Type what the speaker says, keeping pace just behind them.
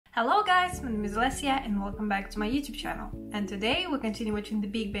Hello guys, my name is Alessia and welcome back to my YouTube channel. And today we continue watching The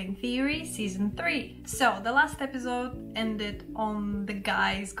Big Bang Theory Season 3. So, the last episode ended on the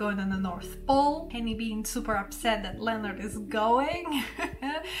guys going on the North Pole, Penny being super upset that Leonard is going,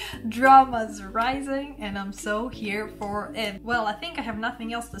 drama's rising, and I'm so here for it. Well, I think I have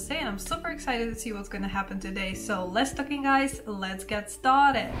nothing else to say and I'm super excited to see what's gonna happen today. So, less talking guys, let's get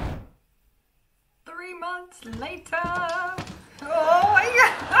started. 3 months later! Oh my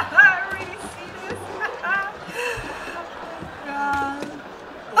god! I already see this! Oh my god!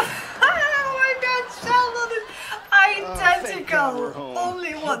 Sheldon is identical!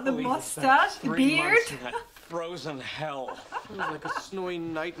 Only what, the mustache, the beard? That frozen hell. It was like a snowy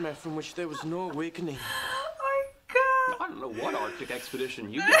nightmare from which there was no awakening. Oh my god! I don't know what Arctic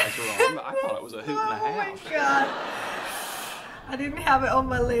expedition you guys are on, but I thought it was a hoot and a half. Oh my god! I didn't have it on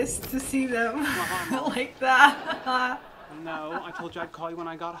my list to see them like that. No, I told you I'd call you when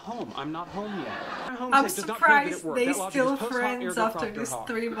I got home. I'm not home yet. I'm surprised they still friends after this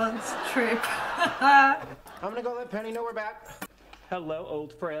 3 months trip. I'm gonna go let Penny know we're back. Hello,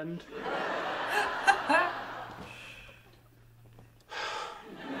 old friend.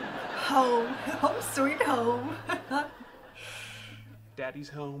 Home. Home sweet home. Daddy's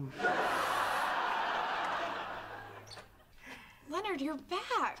home. Leonard, you're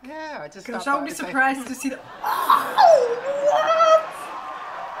back. Yeah, I just Gosh, stopped I by would be to say- surprised to see the. Oh,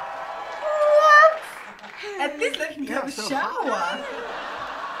 what? At least let him have a so shower.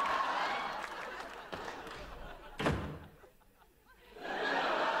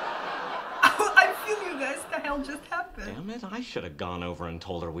 I feel you guys. The hell just happened? Damn it, I should have gone over and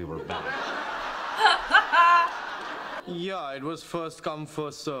told her we were back. Yeah, it was first come,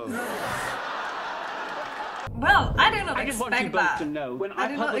 first serve. Well, I did not I just want you expect both that. to know, when I I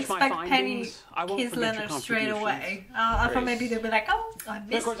did not publish my expect Penny findings, I won't kiss forget your Leonard straight away. contributions. I thought Grace. maybe they'd be like, oh, I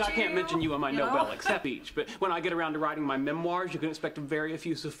missed you. Of course, I can't mention you in my know? Nobel accept each, but when I get around to writing my memoirs, you can expect a very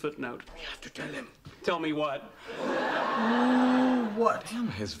effusive footnote. You have to tell him. Tell me what? Ooh, what? Damn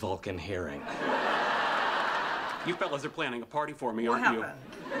his Vulcan hearing. You fellas are planning a party for me, What aren't you?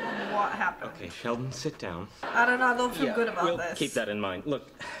 happened? What happened? Okay, Sheldon, sit down. I don't know, I don't feel good about we'll this. keep that in mind. Look,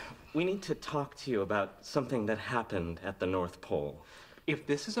 we need to talk to you about something that happened at the North Pole. If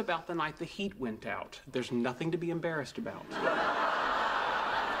this is about the night the heat went out, there's nothing to be embarrassed about.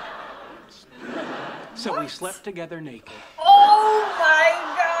 So we slept together naked. Oh my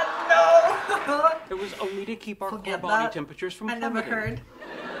god, no! It was only to keep our Forget core body that. temperatures from I never plummeting. heard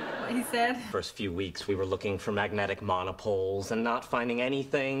what he said. First few weeks, we were looking for magnetic monopoles and not finding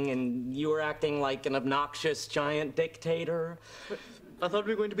anything, and you were acting like an obnoxious giant dictator. I thought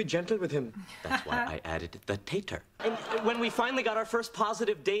we were going to be gentle with him. That's why I added the tater. And when we finally got our first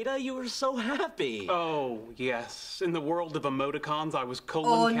positive data, you were so happy. Oh, yes. In the world of emoticons, I was Oh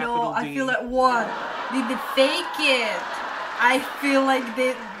colon no, capital D. I feel like what? Did they fake it? I feel like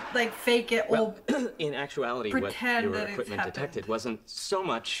they fake it all. In actuality, what Pretend your that it's equipment happened. detected wasn't so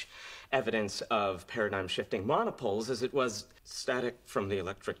much evidence of paradigm-shifting monopoles as it was static from the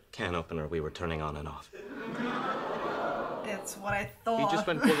electric can opener we were turning on and off. That's what I thought. He just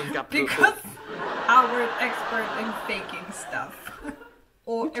went colon capital. Because our expert in faking stuff.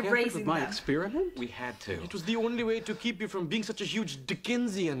 Or Tampered erasing with my them. experiment? We had to. It was the only way to keep you from being such a huge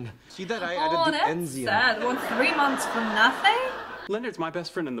Dickensian. See that? I Oh, added that's Dickensian. sad. What, 3 months for nothing? Leonard's my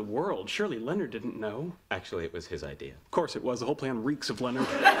best friend in the world. Surely Leonard didn't know. Actually, it was his idea. Of course it was. The whole plan reeks of Leonard.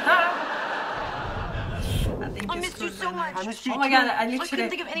 I think I it's missed you good so then. much. I missed you Oh my god, I literally, couldn't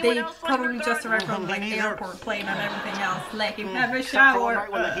think of anyone they else like probably your just daughter. arrived from like Me neither. airport plane and everything else. Like, him have a Except for one shower.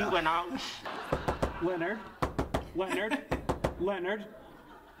 night when the heat went out. Leonard? Leonard? Leonard?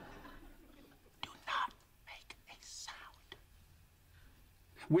 Do not make a sound.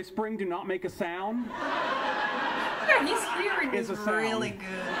 Whispering, do not make a sound? Yeah, his hearing is Is a sound. really good.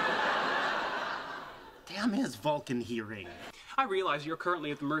 Damn his Vulcan hearing. I realize you're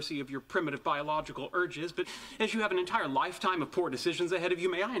currently at the mercy of your primitive biological urges, but as you have an entire lifetime of poor decisions ahead of you,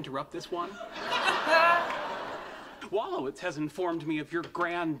 may I interrupt this one? Wallowitz has informed me of your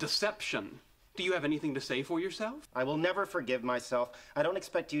grand deception. Do you have anything to say for yourself? I will never forgive myself. I don't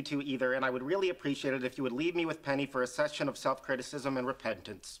expect you to either, and I would really appreciate it if you would leave me with Penny for a session of self-criticism and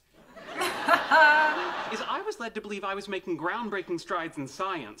repentance. Is I was led to believe I was making groundbreaking strides in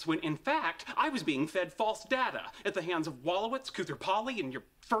science, when in fact, I was being fed false data at the hands of Wallowitz, Kuthar-Polly, and your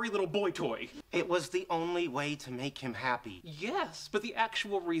furry little boy toy. It was the only way to make him happy. Yes, but the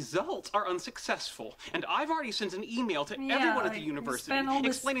actual results are unsuccessful. And I've already sent an email to everyone at the university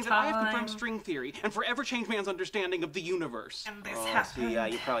explaining that I have confirmed string theory and forever changed man's understanding of the universe. And this See,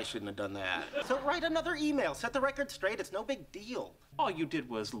 you probably shouldn't have done that. So write another email. Set the record straight. It's no big deal. All you did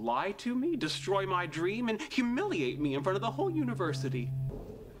was lie to me, destroy my dream, and humiliate me in front of the whole university.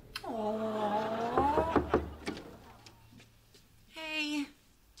 Aww. Hey,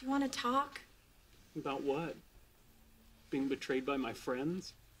 do you want to talk? About what? Being betrayed by my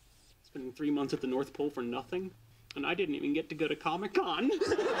friends? Spending 3 months at the North Pole for nothing? And I didn't even get to go to Comic-Con.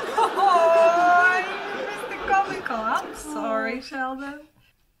 Oh, you missed the Comic-Con. I'm sorry, Sheldon.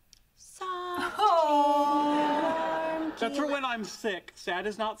 Soft Oh. That's for when I'm sick. Sad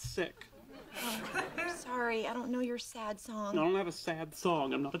is not sick. Sorry, I don't know your sad song. I don't have a sad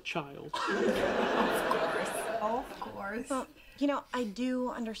song. I'm not a child. Of course. Well, you know, I do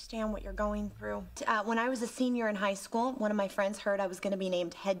understand what you're going through. When I was a senior in high school, one of my friends heard I was going to be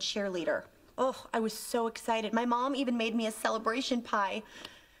named head cheerleader. Oh, I was so excited. My mom even made me a celebration pie.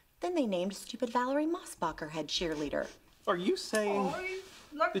 Then they named stupid Valerie Mossbacher head cheerleader. Are you saying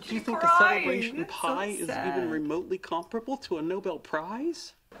Look, that you think crying. a celebration It's pie so is sad. even remotely comparable to a Nobel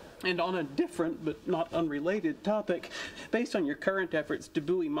Prize? And on a different but not unrelated topic, based on your current efforts to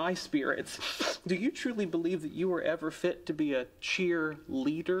buoy my spirits, do you truly believe that you were ever fit to be a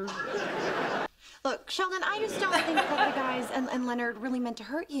cheerleader? Look, Sheldon, I just don't think that the guys and Leonard really meant to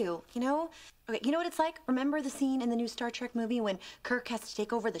hurt you, you know? Okay, you know what it's like? Remember the scene in the new Star Trek movie when Kirk has to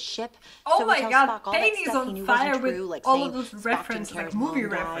take over the ship? Oh so my he tells god, Spock all that Penny's stuff he on knew fire wasn't with true, like all saying of those Spock references, didn't care like his mom movie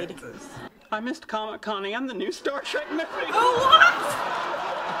died. references. I missed Comic-Con and the new Star Trek movie. Oh, what?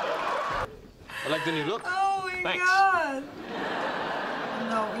 I like the new look. Oh my Thanks. god.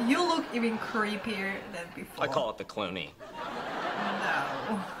 No, you look even creepier than before. I call it the Clooney.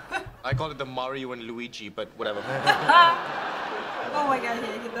 No. I call it the Mario and Luigi, but whatever. Oh my god,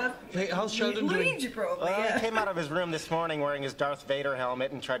 yeah, he does. Hey, how's Sheldon doing? Luigi probably, He yeah. came out of his room this morning wearing his Darth Vader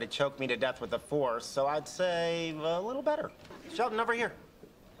helmet and tried to choke me to death with the Force, so I'd say a little better. Sheldon, over here.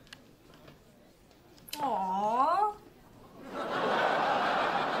 Aww.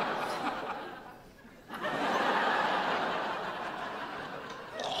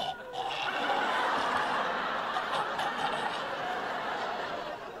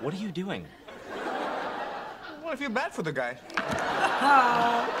 What are you doing? Well, I feel bad for the guy.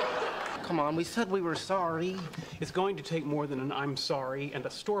 Come on, we said we were sorry. It's going to take more than an I'm sorry and a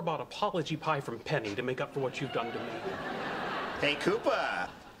store-bought apology pie from Penny to make up for what you've done to me. Hey, Koopa.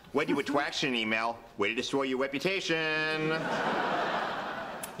 When you attraction an email, way to destroy your reputation.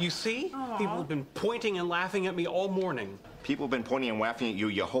 You see? People have been pointing and laughing at me all morning. People have been pointing and laughing at you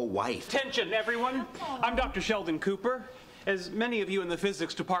your whole life. Attention, everyone! I'm Dr. Sheldon Cooper. As many of you in the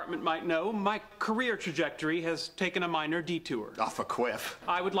physics department might know, my career trajectory has taken a minor detour. Off a cliff.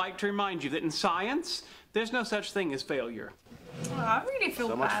 I would like to remind you that in science, there's no such thing as failure. Oh, I really feel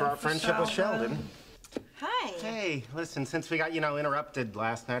So bad much for our friendship with Sheldon. Hi. Hey, listen, since we got, interrupted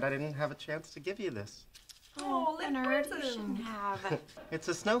last night, I didn't have a chance to give you this. Oh, Leonard, you listen. shouldn't have. It's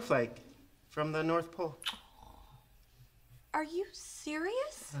a snowflake from the North Pole. Are you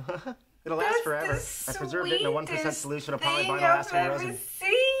serious? It'll last That's forever. the I preserved it in a 1% sweetest solution of thing polyvinyl I've acid ever resin.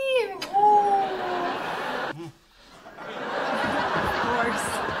 seen. Oh. Of course.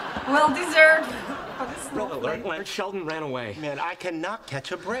 Well deserved. Alert, Sheldon ran away. Man, I cannot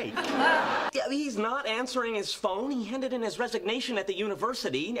catch a break. Yeah, he's not answering his phone. He handed in his resignation at the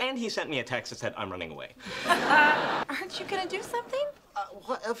university, and he sent me a text that said, I'm running away. Aren't you gonna do something?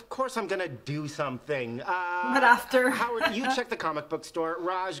 Well, of course I'm gonna do something. But after. Howard, you check the comic book store.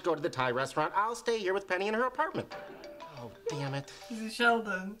 Raj, go to the Thai restaurant. I'll stay here with Penny in her apartment. Oh, damn it. This is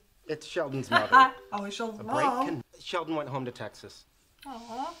Sheldon. It's Sheldon's mother. Oh, it's Sheldon's Break mom. can... Sheldon went home to Texas.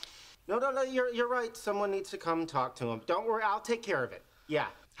 Aw. No, you're right. Someone needs to come talk to him. Don't worry, I'll take care of it. Yeah.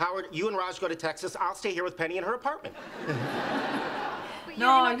 Howard, you and Raj go to Texas. I'll stay here with Penny in her apartment. No,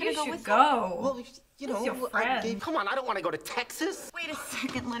 not gonna you go should with go. Well, He's your friend. come on, I don't want to go to Texas. Wait a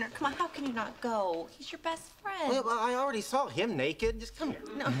second, Leonard. Come on, how can you not go? He's your best friend. Well, I already saw him naked. Just come here.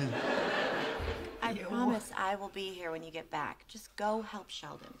 No. I promise I will be here when you get back. Just go help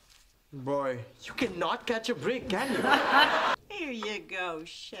Sheldon. Boy, you cannot catch a break, can you? Here you go,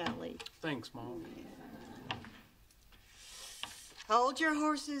 Shelley. Thanks, Mom. Hold your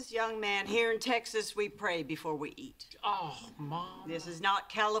horses, young man. Here in Texas, we pray before we eat. Oh, Mom. This is not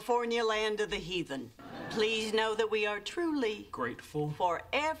California, land of the heathen. Please know that we are truly Grateful. for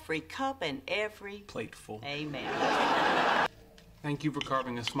every cup and every Plateful. amen. Thank you for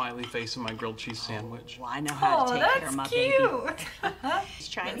carving a smiley face in my grilled cheese sandwich. Well, I know how to take care of my baby. That's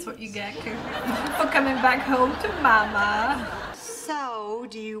cute. That's what you get for coming back home to mama. So,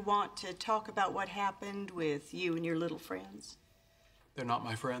 do you want to talk about what happened with you and your little friends? They're not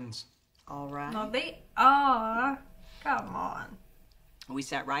my friends. All right. No, they are. Come on. We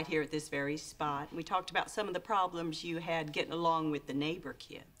sat right here at this very spot. We talked about some of the problems you had getting along with the neighbor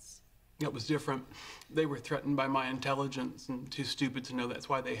kids. It was different. They were threatened by my intelligence and too stupid to know that's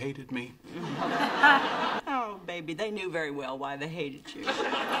why they hated me. Oh, baby, they knew very well why they hated you.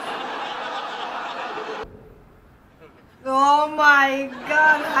 Oh my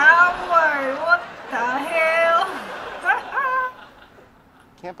God, Howard! What the hell?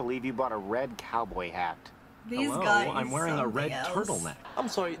 Can't believe you bought a red cowboy hat. These Hello, guys. I'm wearing a red else. turtleneck. I'm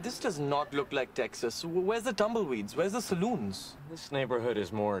sorry, this does not look like Texas. Where's the tumbleweeds? Where's the saloons? This neighborhood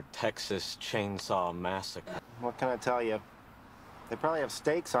is more Texas Chainsaw Massacre. What can I tell you? They probably have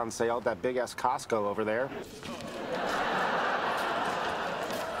steaks on sale at that big-ass Costco over there.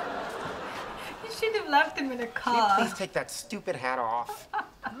 You should have left him in a Can you car. please take that stupid hat off?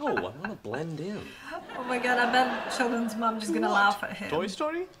 No, I want to blend in. Oh my God, I bet Sheldon's mom just gonna laugh at him. Toy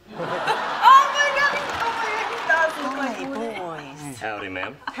Story? Oh my God, he does look like Hey, Woody. boys. Howdy,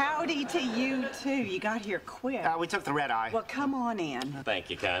 ma'am. Howdy to you, too. You got here quick. We took the red eye. Well, come on in. Thank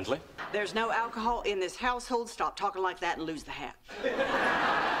you kindly. There's no alcohol in this household. Stop talking like that and lose the hat.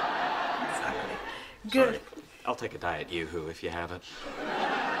 Good. I'll take a Diet Yoo-hoo if you have it.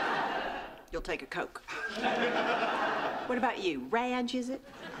 You'll take a Coke. What about you? Ranch, is it?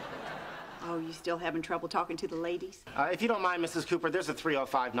 Oh, you still having trouble talking to the ladies? If you don't mind, Mrs. Cooper, there's a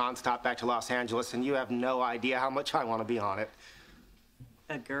 305 nonstop back to Los Angeles, and you have no idea how much I want to be on it.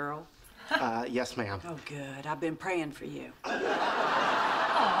 A girl? Yes, ma'am. Oh, good. I've been praying for you. Aw,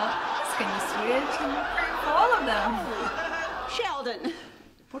 that's kind of sweet. I'm praying for all of them. Sheldon!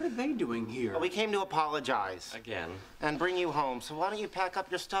 What are they doing here? We came to apologize. Again. And bring you home. So why don't you pack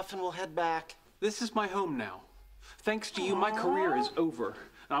up your stuff and we'll head back? This is my home now. Thanks to you, my career is over.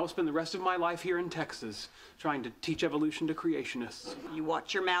 And I will spend the rest of my life here in Texas, trying to teach evolution to creationists. You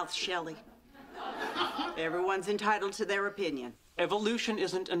watch your mouth, Shelley. Everyone's entitled to their opinion. Evolution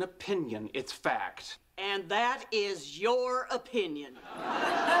isn't an opinion, it's fact. And that is your opinion.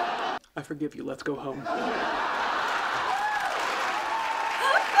 I forgive you, let's go home. That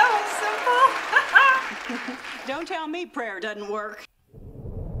was simple. Don't tell me prayer doesn't work.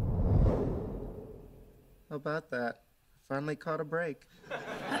 How about that? Finally caught a break.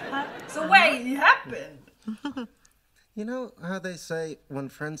 So wait, it happened. You know how they say when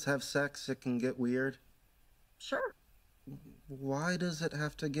friends have sex, it can get weird? Sure. Why does it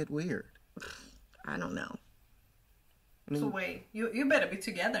have to get weird? I don't know. So wait, you better be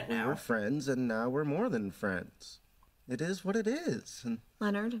together now. We're friends, and now we're more than friends. It is what it is. And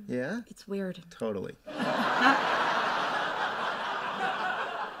Leonard? yeah? It's weird. Totally.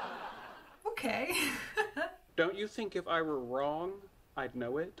 Okay. Don't you think if I were wrong, I'd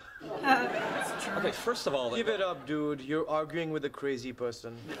know it? That's true. Okay, first of all, Give it up, dude. You're arguing with a crazy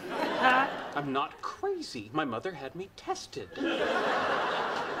person. I'm not crazy. My mother had me tested.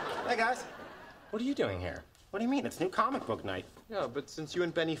 Hey, guys. what are you doing here? What do you mean? It's new comic book night. Yeah, but since you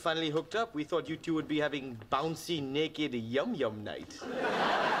and Penny finally hooked up, we thought you two would be having bouncy, naked yum-yum night.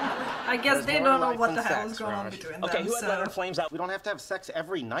 I guess There's they more don't know life what than the hell is sex, going on Raj. between Okay, them. who had let our So. flames out? We don't have to have sex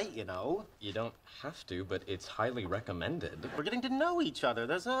every night, you know. You don't have to, but it's highly recommended. We're getting to know each other.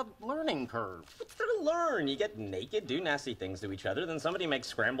 There's a learning curve. What's there to learn? You get naked, do nasty things to each other, then somebody makes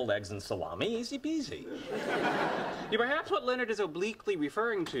scrambled eggs and salami. Easy peasy. Yeah, perhaps what Leonard is obliquely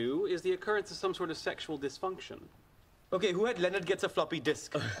referring to is the occurrence of some sort of sexual dysfunction. Okay, who had Leonard gets a floppy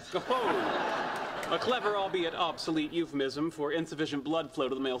disk? Oh, a clever, albeit obsolete euphemism for insufficient blood flow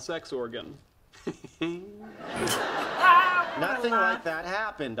to the male sex organ. Nothing like that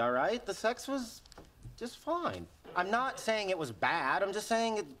happened, all right? The sex was just fine. I'm not saying it was bad. I'm just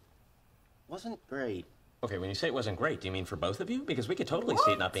saying it wasn't great. Okay, when you say it wasn't great, do you mean for both of you? Because we could totally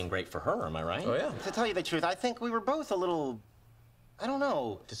see it not being great for her, am I right? Oh, yeah. To tell you the truth, I think we were both a little, I don't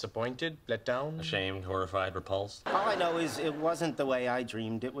know. Disappointed? Let down? Ashamed, horrified, repulsed? All I know is it wasn't the way I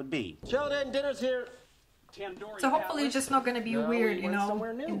dreamed it would be. Sheldon, dinner's here. So hopefully it's just not gonna be weird, we you went know,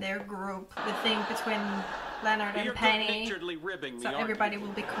 somewhere new. in their group. The thing between Leonard and You're Penny. good-naturedly ribbing me, So aren't everybody you? will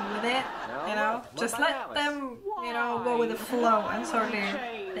be cool with it, you know? what Just about let Alice? them, you know, go with the flow and sort of We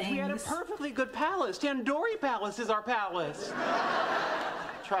had a things. perfectly good palace. Tandoori Palace is our palace.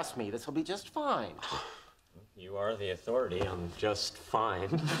 Trust me, this will be just fine. You are the authority. I'm just fine.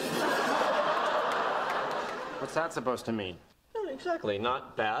 What's that supposed to mean? Exactly.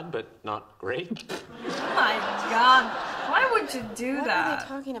 Not bad, but not great. Oh my God. Why would you do What are that? they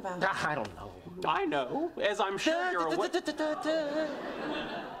talking about? I don't know. I know, as I'm sure you're aware.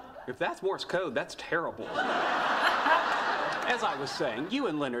 If that's Morse code, that's terrible. As I was saying, you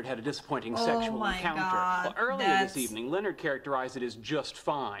and Leonard had a disappointing sexual my encounter. God, Well, earlier that's- this evening, Leonard characterized it as just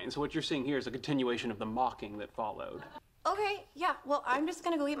fine. So what you're seeing here is a continuation of the mocking that followed. Okay, yeah, well, I'm just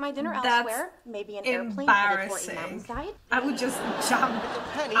gonna go eat my dinner That's elsewhere. Maybe an airplane headed for a embarrassing. mountainside. I would just jump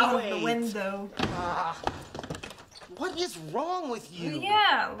Penny, out of wait. the window. What is wrong with you?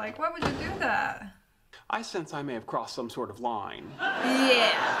 Yeah, like why would you do that? I sense I may have crossed some sort of line.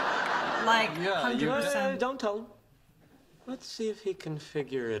 Yeah, like 100%. Don't tell him. Let's see if he can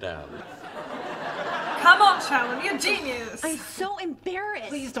figure it out. Come on, Shalom, you're a genius. I'm so embarrassed.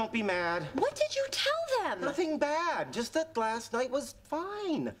 Please don't be mad. What did you tell them? Nothing bad. Just that last night was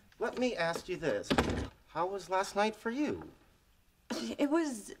fine. Let me ask you this. How was last night for you? It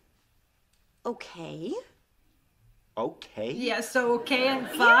was okay. Okay. Yeah, so okay and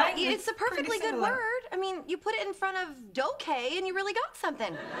fine. Yeah, it's a perfectly pretty good similar. word. I mean, you put it in front of okay and you really got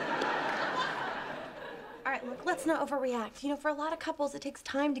something. All right, look, let's not overreact. You know, for a lot of couples, it takes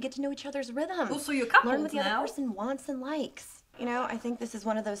time to get to know each other's rhythm. Well, so you're Learn couples what the now. other person wants and likes. You know, I think this is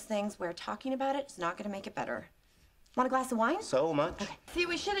one of those things where talking about it is not going to make it better. Want a glass of wine? So much? See,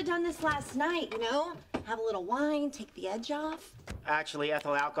 we should have done this last night, you know? Have a little wine, take the edge off. Actually,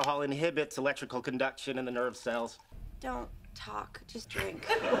 ethyl alcohol inhibits electrical conduction in the nerve cells. Don't talk, just drink.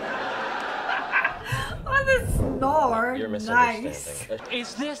 Oh, the snore. You're Nice. misunderstanding.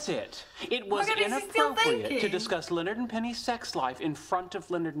 Is this it? It was Look at this, he's still inappropriate to thinking. discuss Leonard and Penny's sex life in front of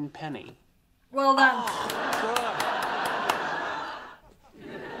Leonard and Penny. Well done.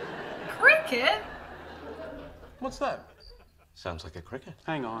 Cricket? What's that? Sounds like a cricket.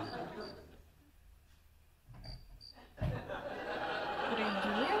 Hang on. What are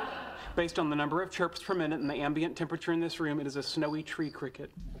you doing? Based on the number of chirps per minute and the ambient temperature in this room, it is a snowy tree cricket.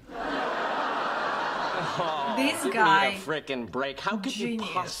 This Give guy. me a frickin' break. How could you Genius.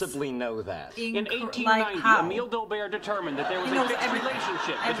 possibly know that? In like 1890, how? Emile Dolbear determined that there was He a knows fixed everything. relationship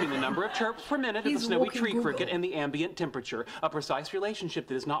between the Everything. number of chirps per minute of the He's snowy walking tree Google. cricket and the ambient temperature, a precise relationship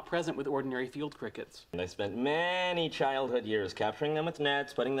that is not present with ordinary field crickets. And I spent many childhood years capturing them with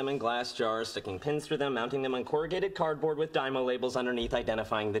nets, putting them in glass jars, sticking pins through them, mounting them on corrugated cardboard with Dymo labels underneath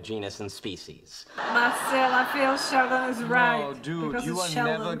identifying the genus and species. But still, I feel Sheldon is right. Oh, dude, because you it's are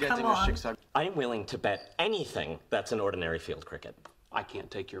Sheldon. never getting Come a on. chick suck. I'm willing to bet anything that's an ordinary field cricket. I can't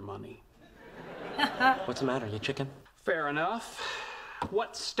take your money. What's the matter, you chicken? Fair enough.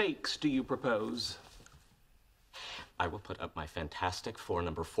 What stakes do you propose? I will put up my Fantastic Four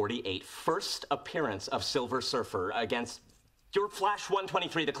number 48 first appearance of Silver Surfer against your Flash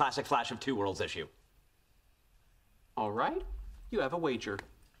 123, the classic Flash of Two Worlds issue. All right, you have a wager.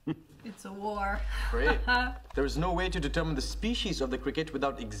 It's a war. Great. There is no way to determine the species of the cricket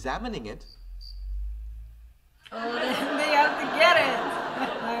without examining it. Oh, they have to get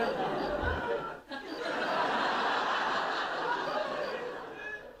it.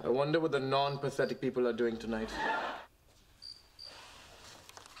 I wonder what the non-pathetic people are doing tonight.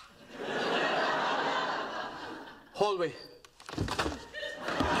 Hallway.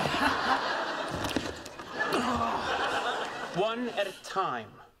 One at a time.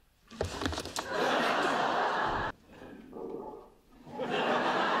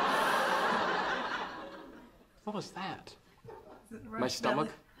 What was that? My stomach.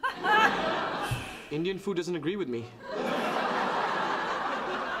 Indian food doesn't agree with me.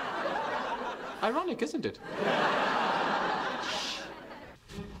 Ironic, isn't it?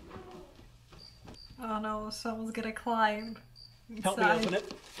 Oh no, someone's gonna climb. Help me inside. open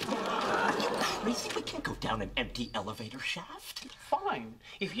it. Crazy, we can't go down an empty elevator shaft. Fine.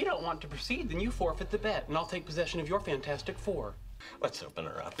 If you don't want to proceed, then you forfeit the bet, and I'll take possession of your Fantastic Four. Let's open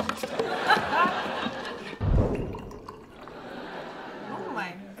her up. Oh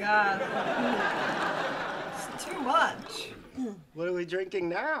my god. It's too much. What are we drinking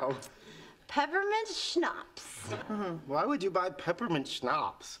now? Peppermint schnapps. Why would you buy peppermint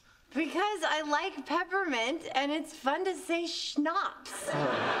schnapps? Because I like peppermint and it's fun to say schnapps.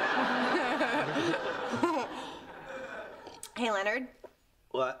 Hey, Leonard.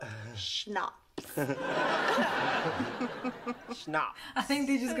 What? Schnapps. Schnapp. I think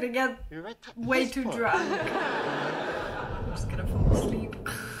they're just gonna get You're right. way too drunk. I'm just gonna fall asleep.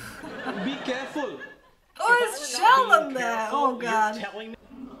 Be careful. Oh, it's Sheldon there! Oh god. Telling me.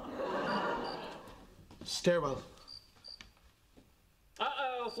 Stairwell.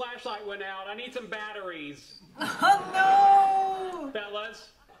 Uh-oh, flashlight went out. I need some batteries. Oh no! Fellas,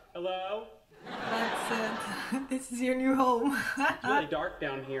 hello? That's it. This is your new home. It's really dark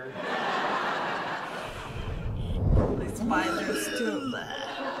down here. This spiders too.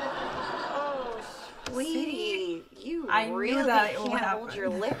 Oh, sweetie, you I knew really that it would can't happen. hold your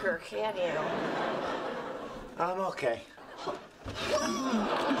liquor, can you? I'm okay.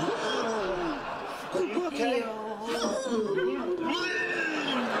 You okay?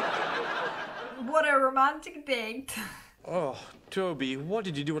 What a romantic date. Oh, Toby, what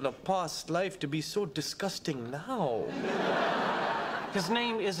did you do in a past life to be so disgusting now? His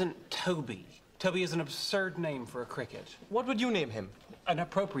name isn't Toby. Toby is an absurd name for a cricket. What would you name him? An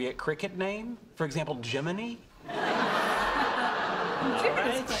appropriate cricket name? For example, Jiminy?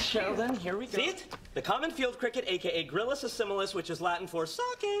 Alright, Sheldon, here we go. See it? The common field cricket, aka Gryllus acimus, which is Latin for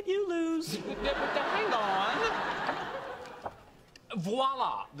suck it, you lose. Hang on.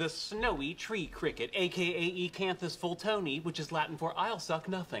 Voila! The snowy tree cricket, aka Ecanthus fultoni, which is Latin for I'll suck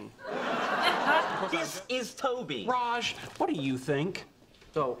nothing. This is Toby. Raj, what do you think?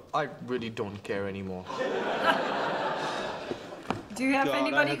 Oh, I really don't care anymore. Do you have God, I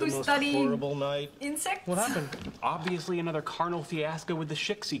anybody had the who's most studying horrible night. insects? What happened? Obviously another carnal fiasco with the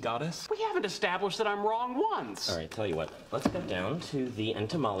Shixie goddess. We haven't established that I'm wrong once. All right, tell you what. Let's go down to the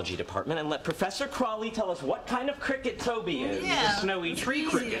entomology department and let Professor Crawley tell us what kind of cricket Toby is. Yeah. Snowy it's tree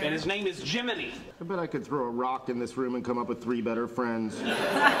easier. cricket, and his name is Jiminy. I bet I could throw a rock in this room and come up with 3 better friends.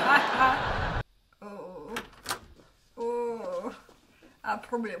 Oh, I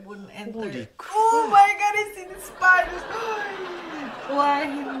probably wouldn't enter. Holy Oh my god, I see the spiders. Why?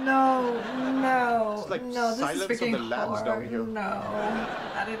 No, no, It's like no, this is Silence of the freaking Lambs hard. down here. No,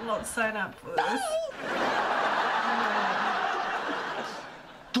 I did not sign up for this.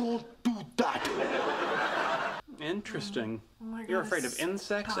 Don't do that! Interesting. Oh my You're God, afraid of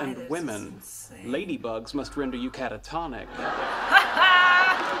insects and spiders, women. it's insane. Ladybugs must render you catatonic. That's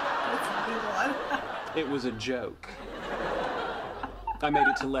a good one. It was a joke. I made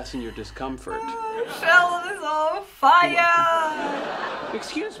it to lessen your discomfort. Sheldon is on fire.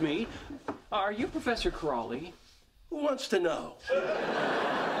 Excuse me, are you Professor Crawley? Who wants to know?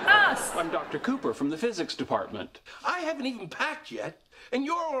 Us. I'm Dr. Cooper from the physics department. I haven't even packed yet, and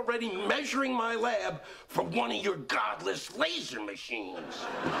you're already measuring my lab for one of your godless laser machines.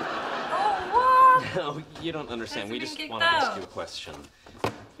 Oh, what? No, you don't understand. Has We he been just kicked want to ask out? you a question.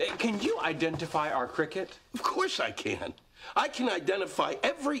 Can you identify our cricket? Of course I can. I can identify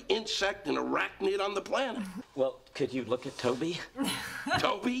every insect and arachnid on the planet. Well, could you look at Toby?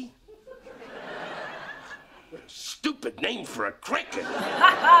 Toby? Stupid name for a cricket.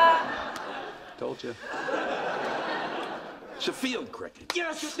 Told you. It's a field cricket.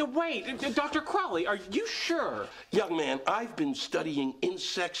 Yes, wait, Dr. Crawley, are you sure? Young man, I've been studying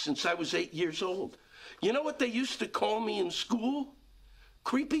insects since I was 8 years old. You know what they used to call me in school?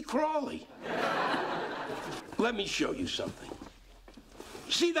 Creepy Crawley. Let me show you something.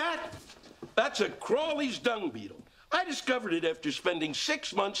 See that? That's a Crawley's dung beetle. I discovered it after spending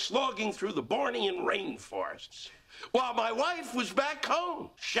 6 months slogging through the Bornean rainforests, while my wife was back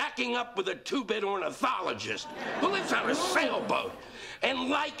home, shacking up with a 2-bit ornithologist who lives on a sailboat and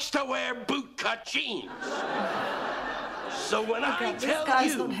likes to wear bootcut jeans. So when I this tell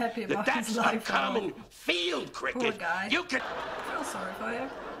guy's you not happy that about that's his a life at all. common field Poor cricket, guy. you can... I feel sorry for you.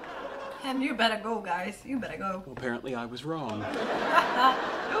 And you better go, guys. You better go. Apparently I was wrong.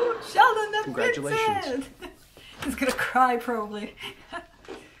 Oh, Sheldon, that Congratulations. fits it. He's gonna cry, probably.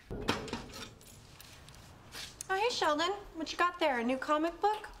 Oh, hey, Sheldon. What you got there? A new comic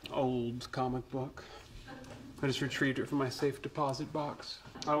book? Old comic book. I just retrieved it from my safe deposit box.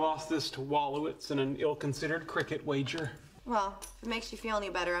 I lost this to Wallowitz in an ill-considered cricket wager. Well, if it makes you feel any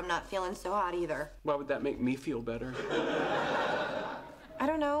better, I'm not feeling so hot either. Why would that make me feel better? I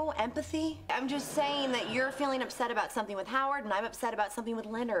don't know, empathy? I'm just saying that you're feeling upset about something with Howard, and I'm upset about something with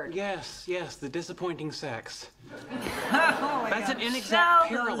Leonard. Yes, the disappointing sex. Oh my That's God. an inexact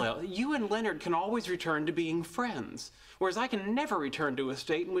Sheldon. parallel. You and Leonard can always return to being friends, whereas I can never return to a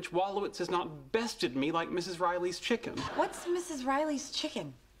state in which Wallowitz has not bested me like Mrs. Riley's chicken. What's Mrs. Riley's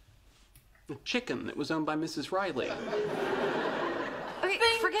chicken? A chicken that was owned by Mrs. Riley. Okay,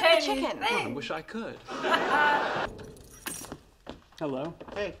 Think, forget Penny, the chicken. think. Oh, I wish I could. Hello?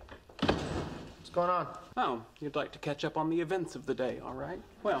 Hey, what's going on? Oh, you'd like to catch up on the events of the day, all right?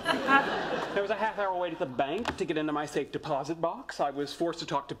 Well, there was a half-hour wait at the bank to get into my safe deposit box. I was forced to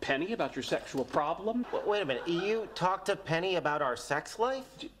talk to Penny about your sexual problem. Wait a minute. You talked to Penny about our sex life?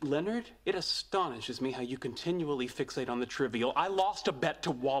 Leonard, it astonishes me how you continually fixate on the trivial. I lost a bet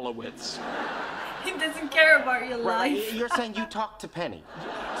to Wallowitz. He doesn't care about your Right, life. you're saying you talked to Penny.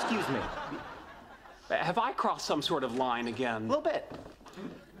 Excuse me. Have I crossed some sort of line A again? little bit.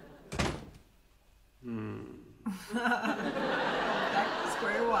 Back to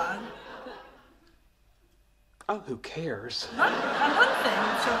square one. Oh, who cares? I don't think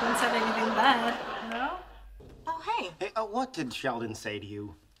Sheldon said anything bad, you know? Oh, hey. Hey, what did Sheldon say to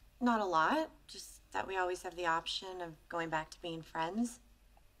you? Not a lot. Just that we always have the option of going back to being friends.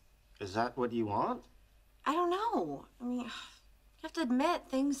 Is that what you want? I don't know. I mean, you have to admit,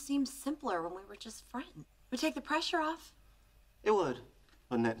 things seemed simpler when we were just friends. It would take the pressure off. It would,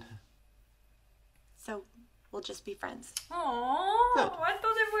 wouldn't it? So, we'll just be friends. Aww, I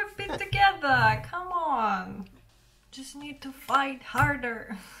thought they would be together. Come on. Just need to fight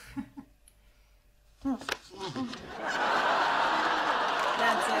harder. That's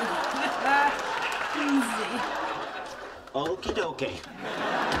it. Easy. Okie dokie.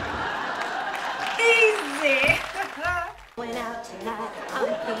 Easy. Went out tonight,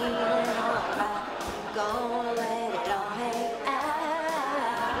 I'm feeling alright. Gonna let it all hang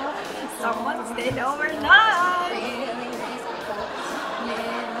out. Someone stayed overnight.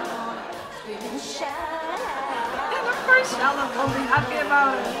 And of course Sheldon will be happy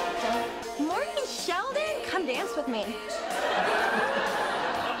about it. Morning, Sheldon. Come dance with me.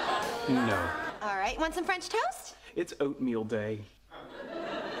 No. All right, want some French toast? It's oatmeal day.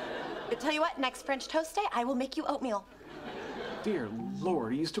 I'll tell you what, next French toast day, I will make you oatmeal. Dear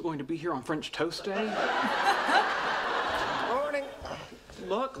Lord, are you still going to be here on French Toast Day? Morning.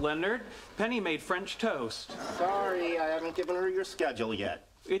 Look, Leonard, Penny made French toast. Sorry, I haven't given her your schedule yet.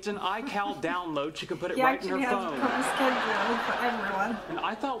 It's an iCal download. She can put it He right in her actually has phone. a schedule for everyone. And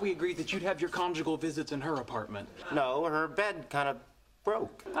I thought we agreed that you'd have your conjugal visits in her apartment. No, her bed kind of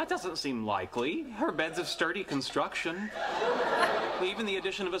broke. That doesn't seem likely. Her bed's of sturdy construction. Even the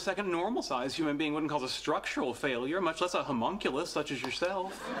addition of a second normal-sized human being wouldn't cause a structural failure, much less a homunculus such as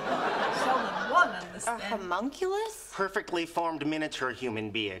yourself. Sheldon won't A understand. homunculus? Perfectly formed miniature human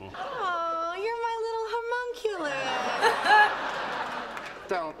being. Oh, you're my little homunculus.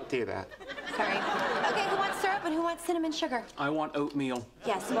 Don't do that. Sorry. Okay, who wants syrup and who wants cinnamon sugar? I want oatmeal.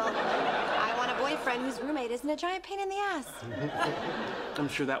 Yes, well, I want a boyfriend whose roommate isn't a giant pain in the ass. I'm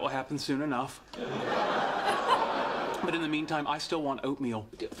sure that will happen soon enough. But in the meantime, I still want oatmeal.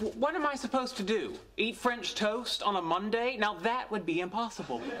 What am I supposed to do? Eat French toast on a Monday? Now that would be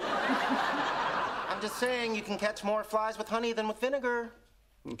impossible. I'm just saying you can catch more flies with honey than with vinegar.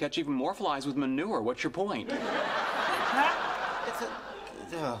 You can catch even more flies with manure. What's your point? It's a...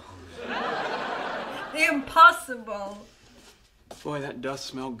 Oh. Impossible. Boy, that does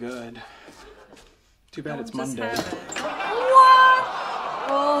smell good. Too bad it's Just Monday. have it. What?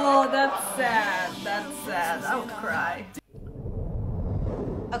 Oh, that's sad. That's sad. I'll cry.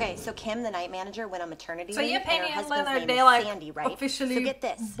 Okay, so Kim, the night manager, went on maternity So leave, yeah, and Penny her and husband's Leonard, name they is like Sandy, right? officially so get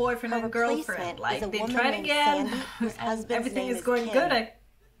this. boyfriend Her and girlfriend. replacement Like is a they woman tried named again, Sandy, whose and husband's everything name is going Kim. good.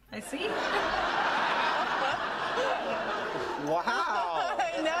 I see. Wow.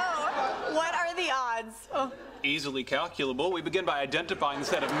 I know. What are the odds? Oh. Easily calculable. We begin by identifying the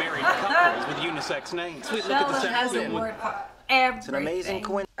set of married couples with unisex names. We look at the Sheldon has a section. word for everything. It's an amazing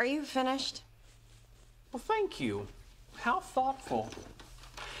coincidence. Are you finished? Well, thank you. How thoughtful.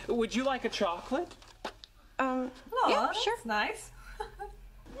 Would you like a chocolate? Oh, Yeah, that's sure. nice.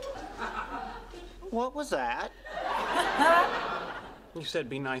 What was that? You said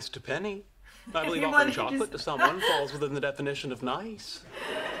be nice to Penny. I believe You offering wanted to chocolate just- to someone falls within the definition of nice.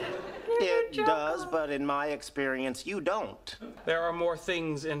 It does, but in my experience, you don't. There are more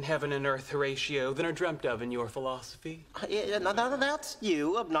things in heaven and earth, Horatio, than are dreamt of in your philosophy. That's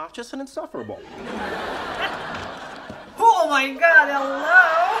you, obnoxious and insufferable. Oh my God!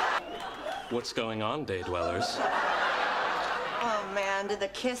 Hello. What's going on, day dwellers? Oh man, did the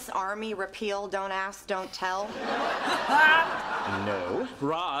Kiss Army repeal Don't Ask, Don't Tell? No.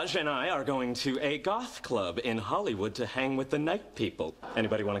 Raj and I are going to a goth club in Hollywood to hang with the night people.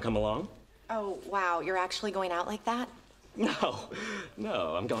 Anybody want to come along? Oh wow, you're actually going out like that?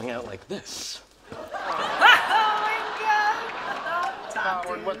 No, I'm going out like this. Oh my God!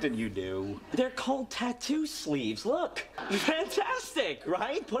 Howard, what did you do? They're called tattoo sleeves. Look, fantastic,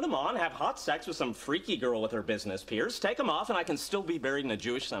 right? Put them on, have hot sex with some freaky girl with her business pierced, take them off, and I can still be buried in a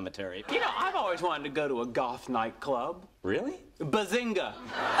Jewish cemetery. You know, I've always wanted to go to a goth nightclub. Really? Bazinga!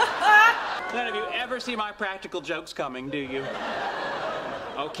 None of you ever see my practical jokes coming, do you?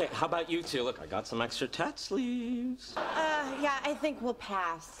 Okay, how about you two? Look, I got some extra tat sleeves. Yeah, I think we'll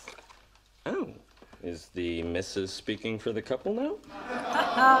pass. Oh, is the missus speaking for the couple now?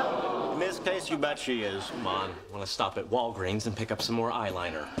 In this case, you bet she is. Come on, I want to stop at Walgreens and pick up some more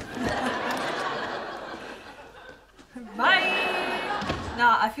eyeliner. Bye.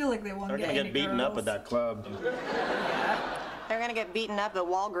 Nah, I feel like they won't They're get gonna any get beaten up girls. at that club. They're gonna get beaten up at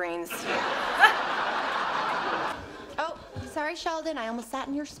Walgreens. Oh, sorry, Sheldon. I almost sat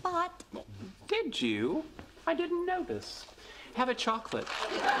in your spot. Did you? I I didn't notice. Have a chocolate.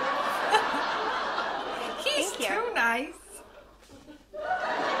 He's too nice.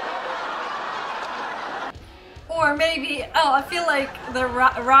 Or maybe, oh, I feel like the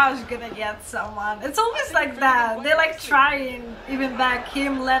Raj gonna get someone. It's always like that. They like trying, even back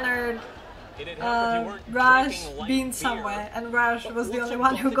him, Leonard, Raj being somewhere, and Raj was the only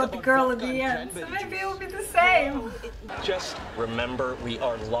one who got the girl at the end. So maybe it will be the same. Just remember, we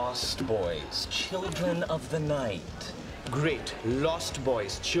are lost boys, children of the night. Great. Lost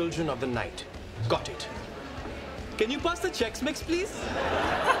boys, children of the night. Got it. Can you pass the checks mix, please?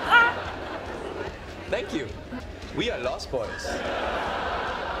 Thank you. We are lost boys.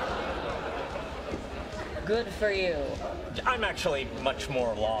 Good for you. I'm actually much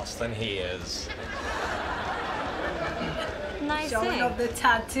more lost than he is. Nice Showing thing. off the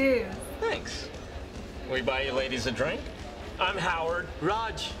tattoo. Thanks. We buy you ladies a drink? I'm Howard.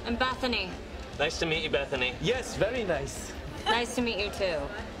 Raj. And Bethany. Nice to meet you, Bethany. Yes, very nice. Nice to meet you too.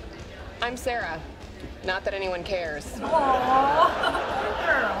 I'm Sarah. Not that anyone cares. Aww,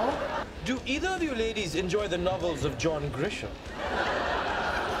 girl. Do either of you ladies enjoy the novels of John Grisham?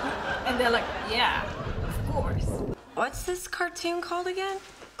 And they're like, yeah, of course. What's this cartoon called again?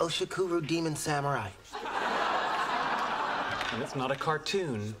 Oshikuru Demon Samurai. And it's not a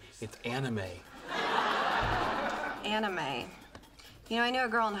cartoon, it's anime. Anime. You know, I knew a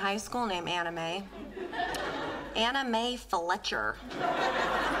girl in high school named Anime. Anna Mae Fletcher.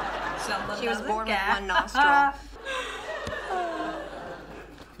 She was born with one nostril.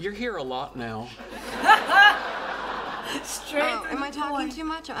 You're here a lot now. Straight Oh, am I talking too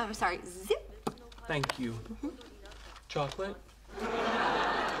much? I'm sorry. Zip. Thank you. Chocolate?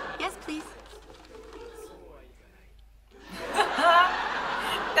 Yes, please.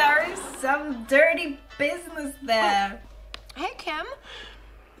 There is some dirty business there. Hey, Kim.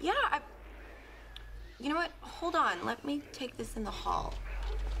 Yeah, you know what? Hold on. Let me take this in the hall.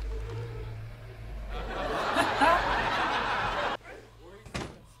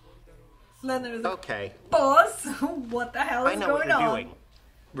 Leonard, Okay. boss, what the hell is I know going what you're on? doing.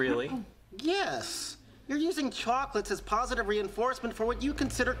 Really? Yes. You're using chocolates as positive reinforcement for what you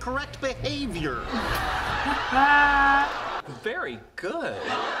consider correct behavior. Very good.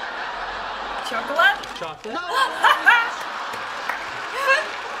 Chocolate? Chocolate?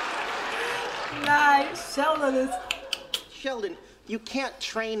 Nice. Sheldon is... Sheldon, you can't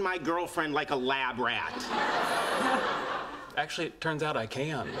train my girlfriend like a lab rat. Actually, it turns out I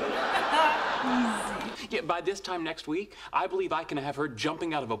can. Yeah, by this time next week, I believe I can have her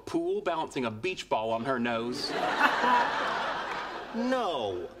jumping out of a pool, balancing a beach ball on her nose.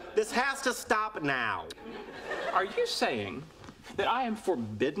 No. This has to stop now. Are you saying that I am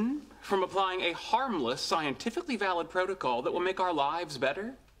forbidden from applying a harmless, scientifically valid protocol that will make our lives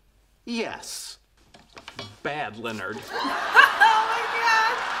better? Yes. Bad, Leonard. Oh my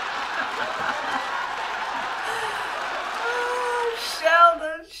god!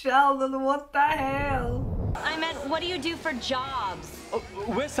 Oh, Sheldon, what the hell? I meant, what do you do for jobs? Oh,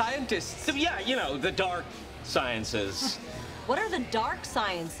 we're scientists. So yeah, you know, the dark sciences. What are the dark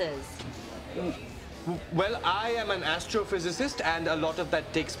sciences? Well, I am an astrophysicist, and a lot of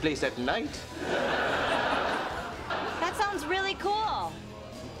that takes place at night. That sounds really cool.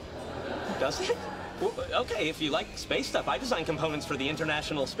 Does it? Well, okay, if you like space stuff, I design components for the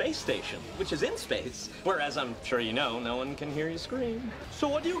International Space Station, which is in space. Whereas I'm sure you know, no one can hear you scream. So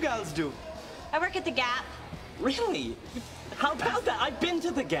what do you gals do? I work at the Gap. Really? How about that? I've been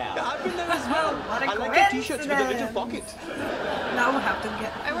to the Gap. I've been there as well. What a I like your t-shirts with a little coincidence. pocket. Now we have to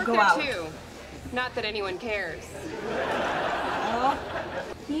I work go there out. too. Not that anyone cares. Oh,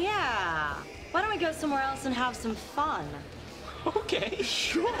 Yeah. Why don't we go somewhere else and have some fun? Okay,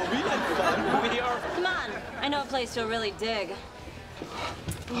 sure, we like fun. We are... Come on. I know a place you'll really dig.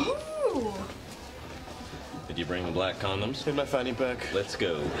 ooh. Did you bring the black condoms? In my fanny pack. Let's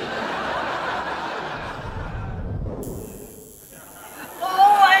go.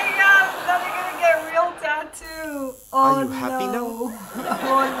 Oh my god, is that gonna get a real tattoo? Oh, Are you happy now? no.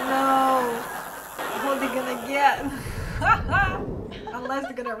 Oh no. What are they gonna get? Unless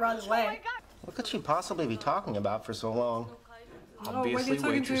they're gonna run away. What could she possibly be talking about for so long? Obviously, Oh, when you're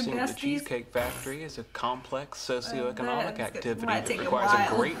talking to waitressing at the besties? Cheesecake Factory is a complex socioeconomic That's- activity might that take a requires a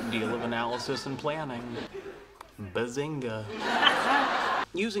while. great deal of analysis and planning. Bazinga.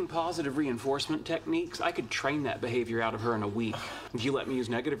 Using positive reinforcement techniques, I could train that behavior out of her in a week. If you let me use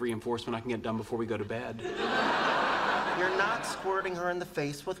negative reinforcement, I can get it done before we go to bed. You're not squirting her in the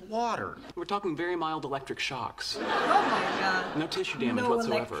face with water. We're talking very mild electric shocks. Oh my god. No tissue damage No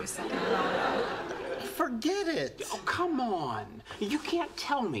whatsoever. electricity. No. For forget it. Oh, come on. You can't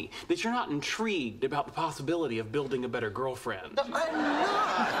tell me that you're not intrigued about the possibility of building a better girlfriend. No, I'm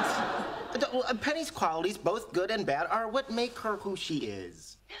not. Penny's qualities, both good and bad, are what make her who she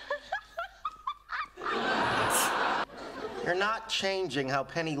is. You're not changing how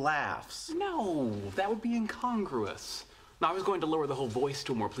Penny laughs. No, that would be incongruous. No, I was going to lower the whole voice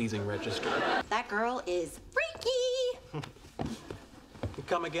to a more pleasing register. That girl is freaky.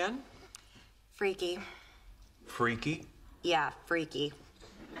 Come again? Freaky. Freaky? Yeah, freaky.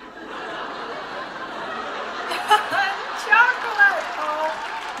 Chocolate! Oh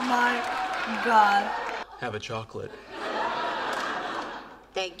my god. Have a chocolate.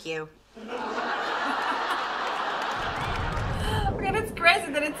 Thank you. Okay, that's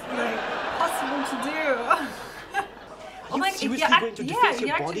crazy that it's like possible to do. Are you seriously going to deface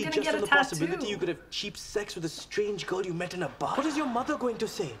your body just on the possibility tattoo. you could have cheap sex with a strange girl you met in a bar? What is your mother going to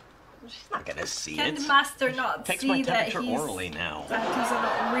say? She's not gonna see Can it. the master not Takes see my that temperature his orally now. tattoos are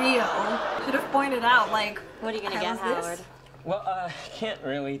not real? Should have pointed out, like, What are you gonna get, how's this? Howard? Well, can't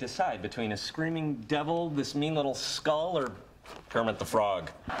really decide between a screaming devil, this mean little skull, or Kermit the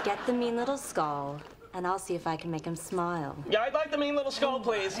Frog. Get the mean little skull, and I'll see if I can make him smile. Yeah, I'd like the mean little skull,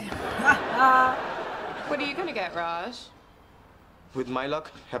 please. What are you gonna get, Raj? With my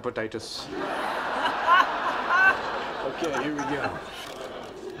luck, hepatitis. Okay, here we go.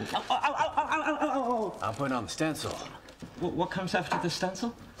 Oh. I'm putting on the stencil. What comes after the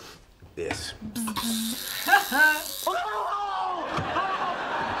stencil? This.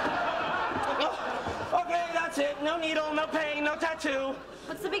 Okay, that's it. No needle, no pain, no tattoo.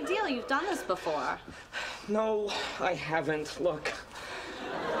 What's the big deal? You've done this before. No, I haven't. Look.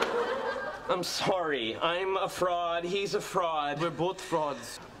 I'm sorry. I'm a fraud. He's a fraud. We're both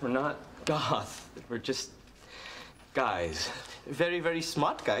frauds. We're not goth. We're just guys. Very, very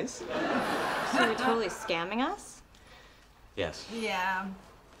smart guys. So you're totally scamming us? Yes. Yeah.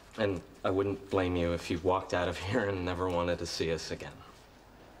 And I wouldn't blame you if you walked out of here and never wanted to see us again.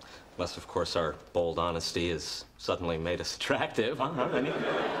 Unless, of course, our bold honesty has suddenly made us attractive, huh, honey?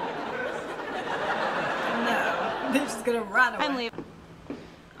 No, they're just gonna run away. I'm leaving.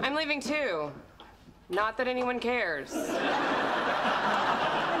 I'm leaving too. Not that anyone cares.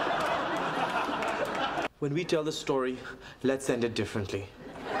 When we tell the story, let's end it differently.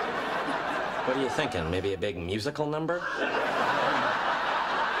 What are you thinking? Maybe a big musical number?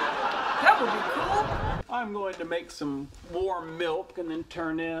 That would be cool. I'm going to make some warm milk and then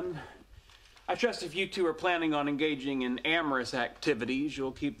turn in. I trust if you two are planning on engaging in amorous activities,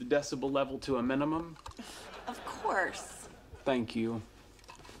 you'll keep the decibel level to a minimum. Of course. Thank you.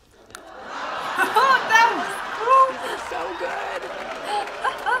 That was So good.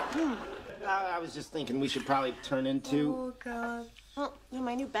 I was just thinking we should probably turn into... Oh, God. Well,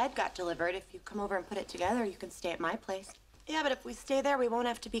 my new bed got delivered. If you come over and put it together, you can stay at my place. Yeah, but if we stay there, we won't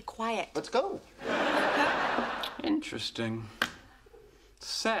have to be quiet. Let's go. Interesting.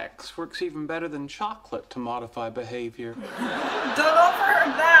 Sex works even better than chocolate to modify behavior. Don't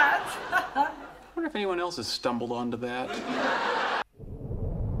overheard that. I wonder if anyone else has stumbled onto that.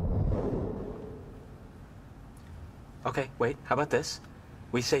 Okay, wait, how about this?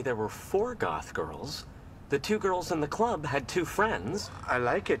 We say there were 4 goth girls. The 2 girls in the club had 2 friends. I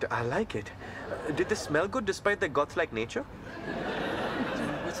like it. I like it. Did they smell good despite their goth-like nature?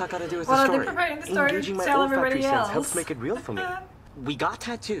 What's that got to do with Well, the they're story? preparing the story Engaging to my tell olfactory everybody sense else. helps make it real for me. We got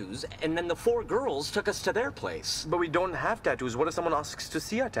tattoos, and then the 4 girls took us to their place. But we don't have tattoos. What if someone asks to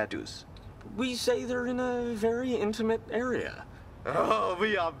see our tattoos? We say they're in a very intimate area. Oh,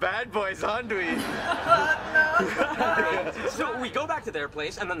 we are bad boys, aren't we? So we go back to their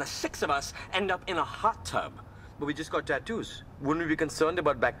place, and then the 6 of us end up in a hot tub. But we just got tattoos. Wouldn't we be concerned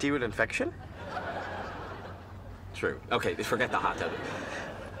about bacterial infection? True. Okay, forget the hot tub.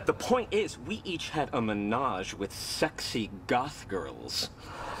 The point is, we each had a menage with sexy goth girls.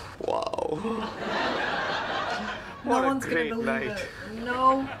 Wow. No What a one's gonna great believe night. it.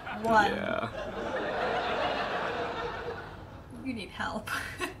 No one. Yeah. You need help.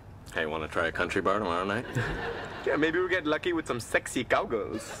 Hey, want to try a country bar tomorrow night? Yeah, maybe we'll get lucky with some sexy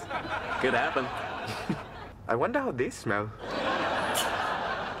cowgirls. Could happen. I wonder how they smell.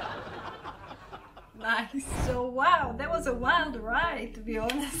 Nice. So wow, that was a wild ride, to be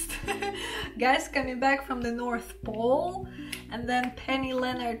honest. Guys coming back from the North Pole, and then Penny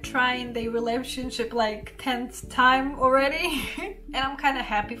Leonard trying their relationship like 10th time already. And I'm kind of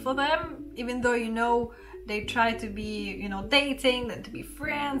happy for them, even though, you know, they try to be, you know, dating, then to be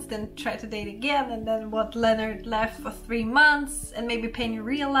friends, then try to date again, and then what, Leonard left for 3 months, and maybe Penny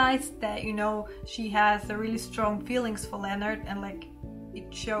realized that, you know, she has a really strong feelings for Leonard, and like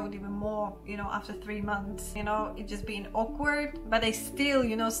it showed even more, you know, after 3 months, you know, it just being awkward, but they still,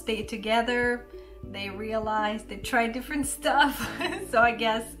 you know, stay together. They realized they tried different stuff. So I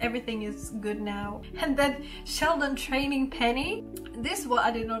guess everything is good now. And then Sheldon training Penny, this what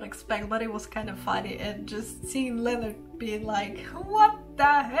I did not expect, but it was kind of funny, and just seeing Leonard being like, what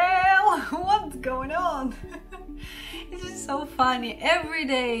the hell, what's going on? It's just so funny. Every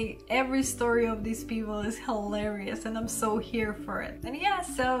day, every story of these people is hilarious, and I'm so here for it. And yeah,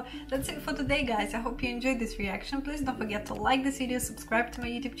 so that's it for today, guys. I hope you enjoyed this reaction. Please don't forget to like this video, subscribe to my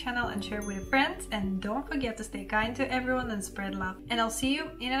YouTube channel, and share with your friends. And don't forget to stay kind to everyone and spread love. And I'll see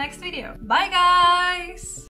you in the next video. Bye, guys!